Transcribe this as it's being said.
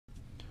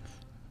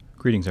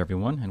Greetings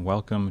everyone, and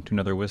welcome to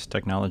another WIS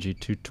Technology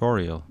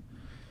tutorial.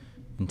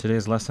 In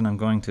today's lesson I'm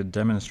going to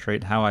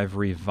demonstrate how I've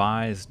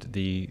revised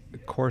the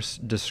course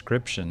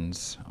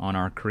descriptions on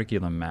our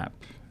curriculum map.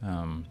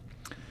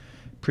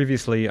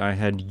 Previously I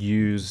had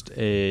used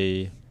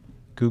a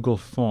Google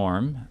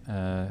form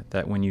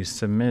that when you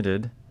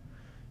submitted,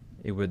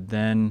 it would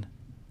then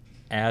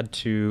add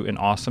to an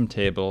awesome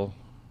table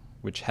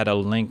which had a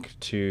link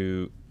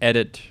to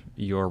edit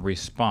your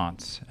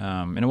response.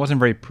 And it wasn't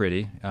very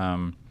pretty.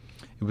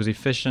 It was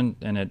efficient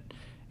and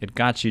it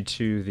got you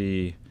to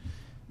the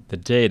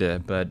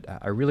data, but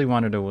I really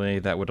wanted a way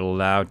that would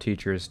allow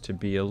teachers to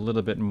be a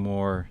little bit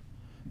more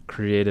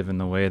creative in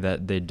the way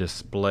that they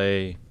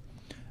display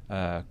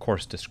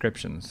course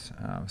descriptions.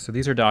 So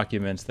these are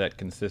documents that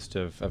consist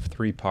of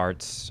three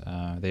parts.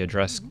 They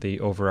address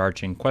the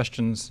overarching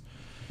questions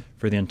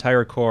for the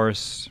entire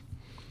course.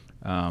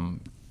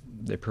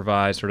 They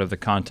provide sort of the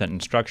content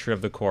and structure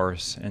of the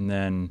course, and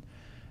then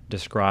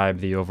describe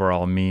the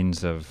overall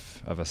means of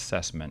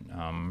assessment.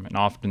 And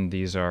often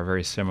these are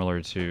very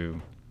similar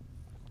to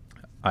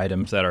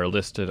items that are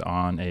listed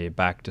on a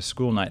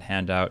back-to-school night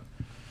handout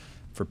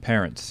for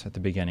parents at the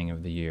beginning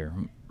of the year.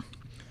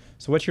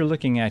 So what you're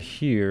looking at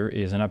here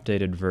is an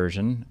updated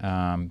version.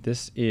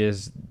 This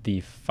is the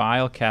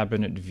file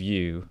cabinet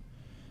view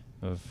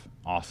of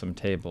awesome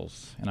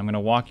tables. And I'm going to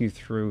walk you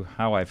through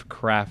how I've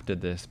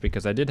crafted this,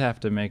 because I did have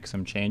to make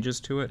some changes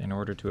to it in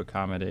order to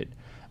accommodate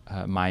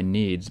my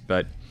needs.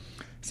 But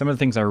some of the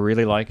things I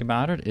really like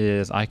about it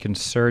is I can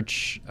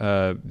search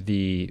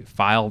the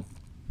file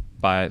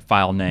by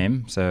file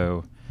name.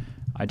 So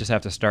I just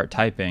have to start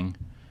typing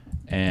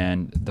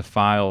and the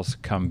files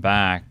come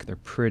back. They're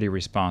pretty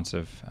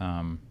responsive.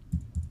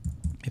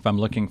 If I'm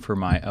looking for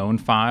my own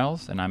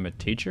files and I'm a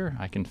teacher,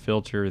 I can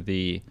filter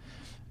the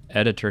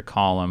editor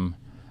column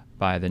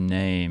by the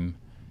name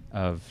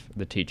of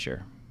the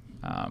teacher.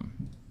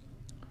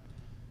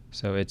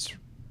 So it's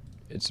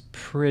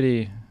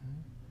pretty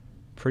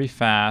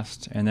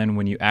fast, and then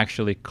when you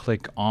actually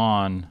click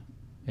on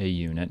a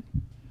unit,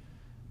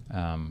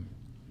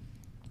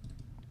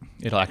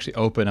 it'll actually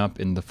open up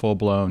in the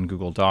full-blown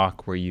Google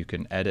Doc where you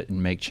can edit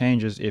and make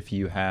changes if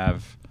you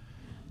have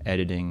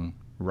editing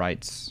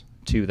rights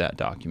to that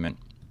document.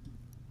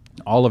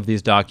 All of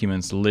these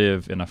documents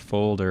live in a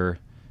folder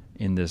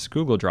in this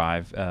Google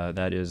Drive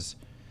that is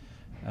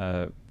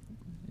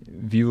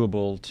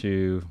viewable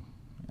to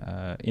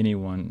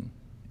anyone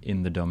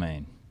in the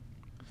domain.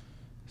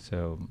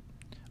 So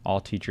all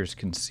teachers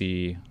can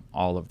see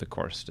all of the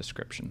course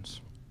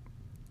descriptions.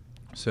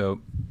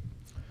 So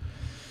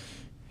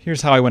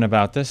here's how I went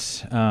about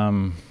this.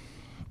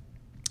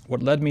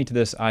 What led me to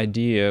this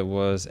idea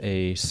was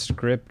a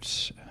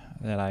script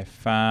that I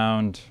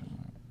found,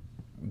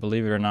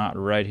 believe it or not,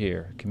 right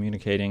here,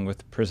 communicating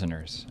with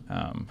prisoners.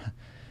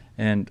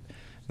 And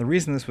the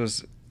reason this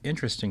was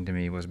interesting to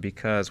me was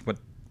because what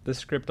this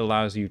script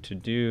allows you to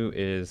do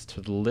is to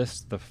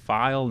list the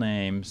file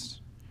names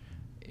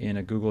in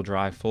a Google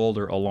Drive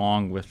folder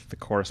along with the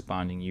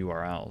corresponding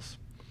URLs.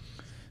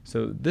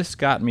 So this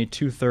got me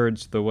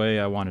 2/3 the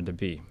way I wanted to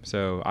be.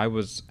 So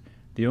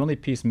the only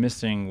piece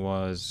missing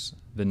was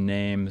the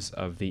names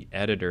of the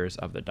editors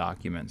of the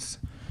documents.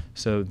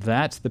 So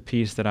that's the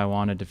piece that I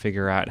wanted to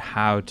figure out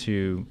how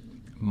to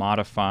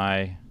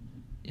modify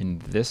in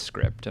this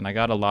script. And I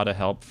got a lot of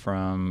help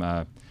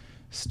from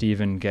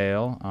Stephen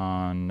Gale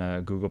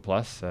on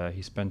Google+.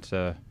 He spent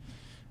a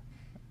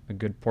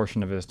good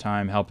portion of his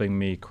time helping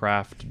me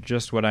craft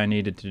just what I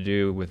needed to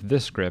do with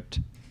this script.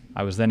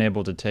 I was then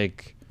able to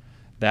take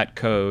that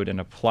code and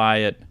apply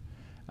it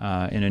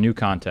in a new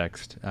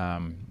context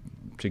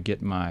to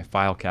get my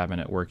file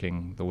cabinet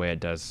working the way it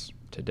does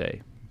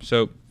today.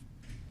 So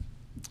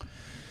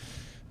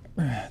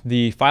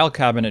the file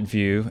cabinet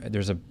view,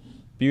 there's a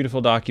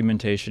beautiful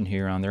documentation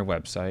here on their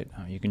website.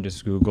 You can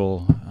just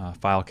Google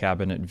file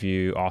cabinet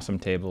view awesome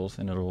tables,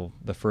 and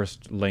the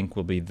first link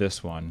will be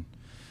this one.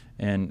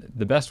 And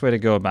the best way to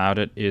go about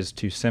it is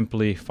to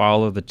simply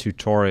follow the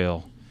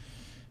tutorial.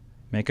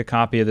 Make a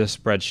copy of this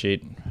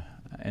spreadsheet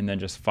and then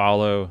just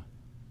follow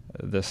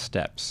the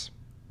steps.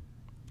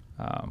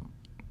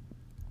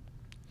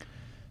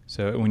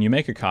 So when you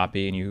make a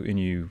copy and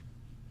you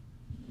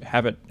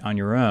have it on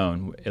your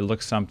own, it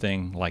looks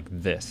something like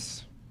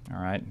this.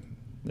 All right.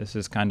 This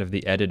is kind of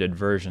the edited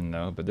version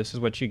though, but this is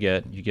what you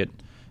get. You get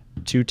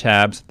 2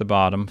 tabs at the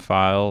bottom,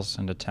 files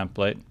and a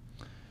template.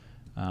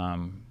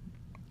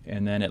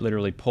 And then it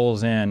literally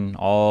pulls in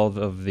all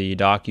of the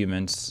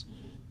documents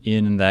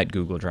in that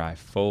Google Drive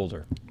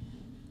folder.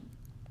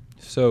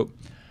 So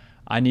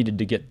I needed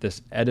to get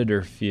this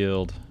editor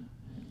field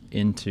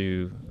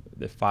into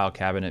the file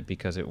cabinet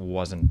because it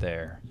wasn't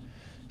there.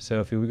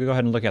 So if we go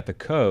ahead and look at the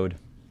code,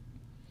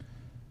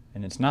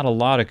 and it's not a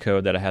lot of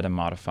code that I had to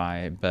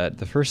modify, but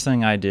the first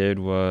thing I did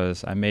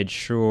was I made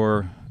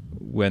sure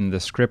when the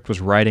script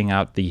was writing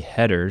out the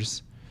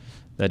headers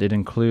that it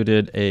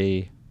included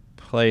a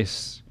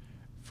place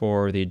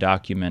for the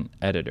document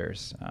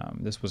editors.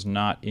 This was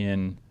not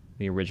in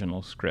the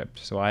original script.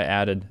 So I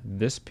added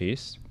this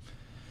piece.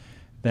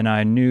 then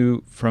I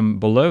knew from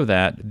below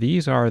that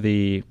these are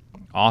the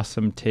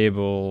Awesome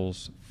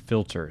Tables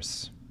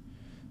filters.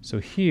 So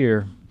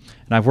here,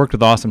 and I've worked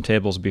with Awesome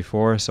Tables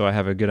before, so I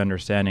have a good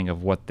understanding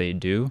of what they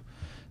do.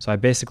 So I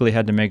basically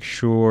had to make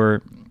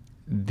sure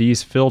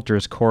these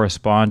filters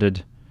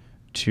corresponded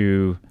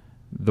to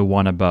the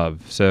one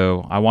above.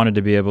 So I wanted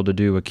to be able to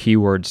do a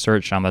keyword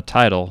search on the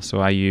title, so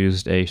I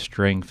used a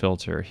string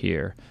filter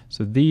here.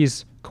 So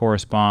these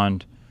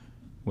correspond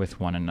with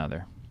one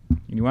another.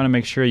 You want to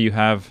make sure you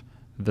have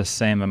the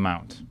same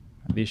amount.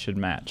 These should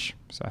match.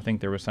 So I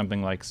think there was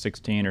something like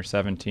 16 or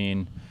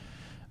 17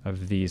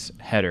 of these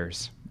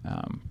headers.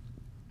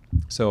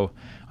 So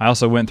I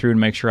also went through to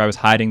make sure I was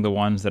hiding the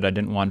ones that I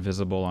didn't want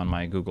visible on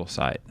my Google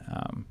site,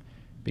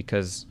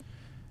 because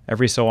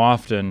every so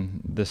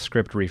often the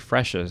script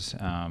refreshes,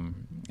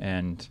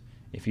 and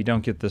if you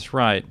don't get this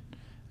right,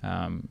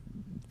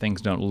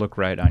 things don't look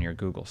right on your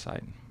Google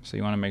site. So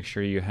you want to make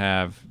sure you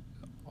have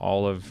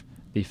all of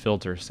the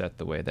filters set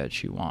the way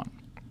that you want.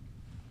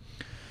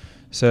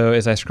 So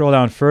as I scroll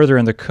down further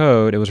in the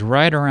code, it was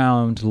right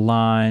around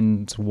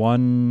lines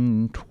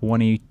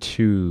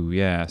 122.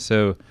 Yeah,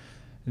 so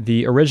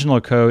the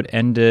original code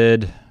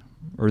ended,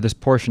 or this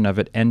portion of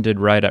it ended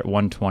right at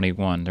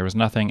 121. There was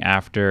nothing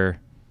after.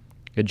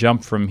 It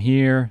jumped from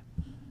here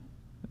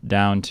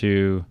down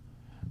to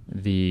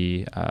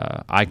the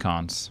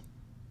icons,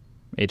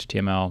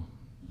 HTML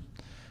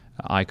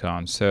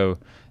icons. So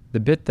the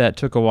bit that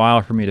took a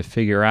while for me to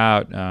figure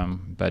out,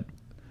 but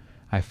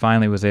I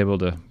finally was able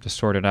to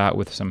sort it out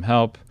with some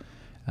help,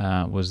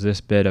 was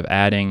this bit of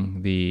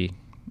adding the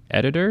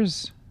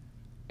editors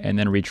and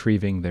then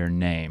retrieving their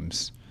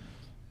names.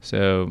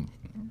 So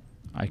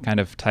I kind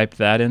of typed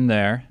that in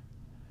there,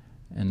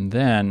 and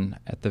then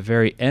at the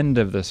very end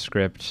of the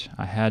script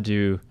I had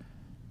to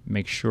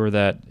make sure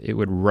that it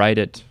would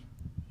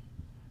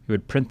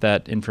print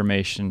that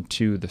information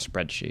to the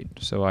spreadsheet.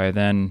 So I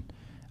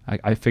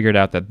figured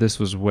out that this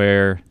was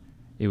where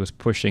it was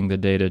pushing the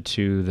data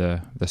to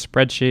the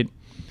spreadsheet,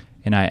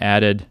 and I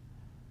added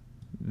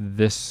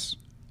this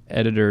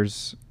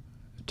editors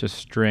to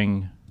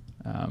string.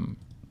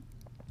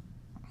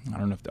 I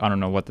don't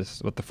know what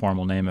the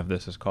formal name of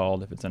this is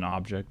called, if it's an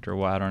object or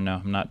what. I don't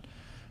know. I'm not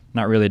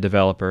really a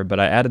developer, but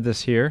I added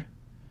this here,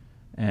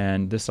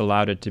 and this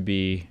allowed it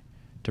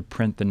to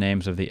print the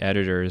names of the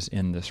editors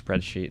in the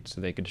spreadsheet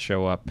so they could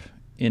show up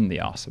in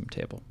the Awesome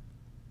table.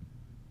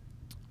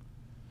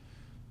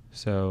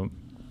 So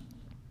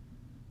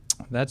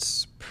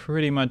that's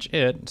pretty much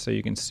it. So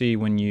you can see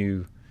when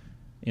you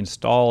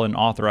install and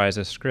authorize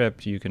a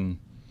script,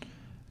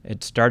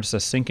 it starts a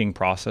syncing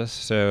process.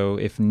 So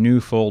if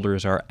new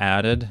folders are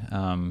added,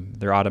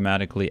 they're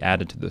automatically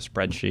added to the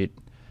spreadsheet,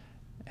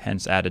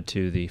 hence added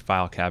to the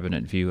file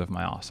cabinet view of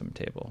my Awesome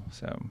table.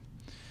 So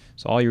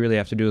all you really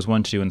have to do is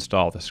once you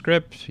install the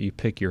script, you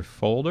pick your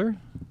folder,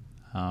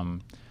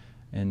 and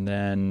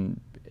then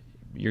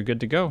you're good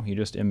to go. You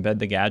just embed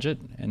the gadget,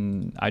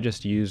 and I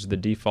just used the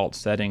default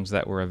settings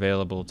that were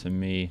available to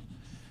me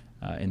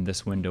in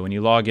this window. When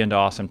you log into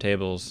Awesome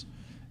Tables,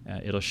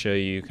 it'll show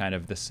you kind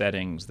of the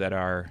settings that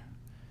are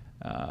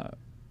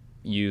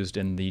used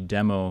in the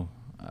demo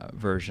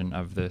version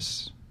of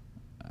this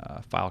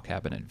file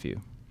cabinet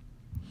view.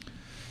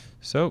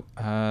 So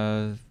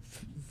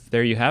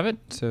there you have it.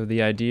 So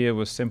the idea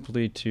was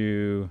simply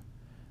to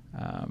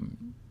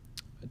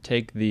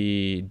take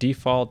the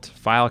default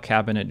file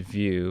cabinet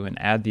view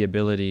and add the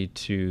ability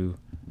to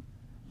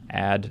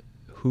add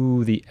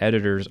who the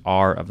editors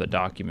are of the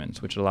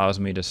documents, which allows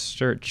me to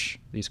search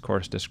these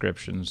course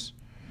descriptions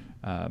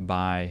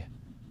by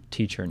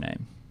teacher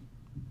name.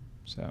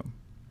 So,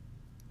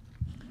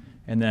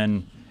 and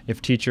then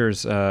if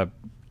teachers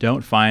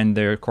don't find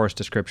their course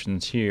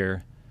descriptions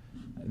here,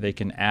 they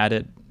can add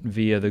it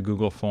via the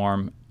Google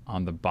form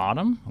on the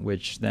bottom,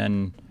 which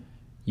then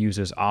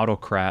uses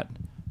Autocrat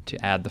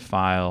to add the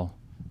file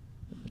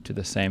to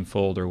the same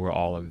folder where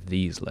all of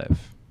these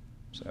live.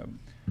 So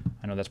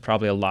I know that's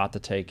probably a lot to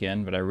take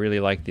in, but I really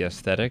like the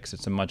aesthetics.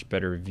 It's a much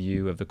better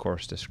view of the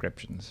course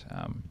descriptions.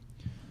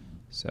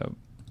 So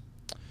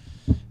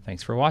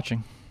thanks for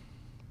watching.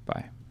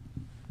 Bye.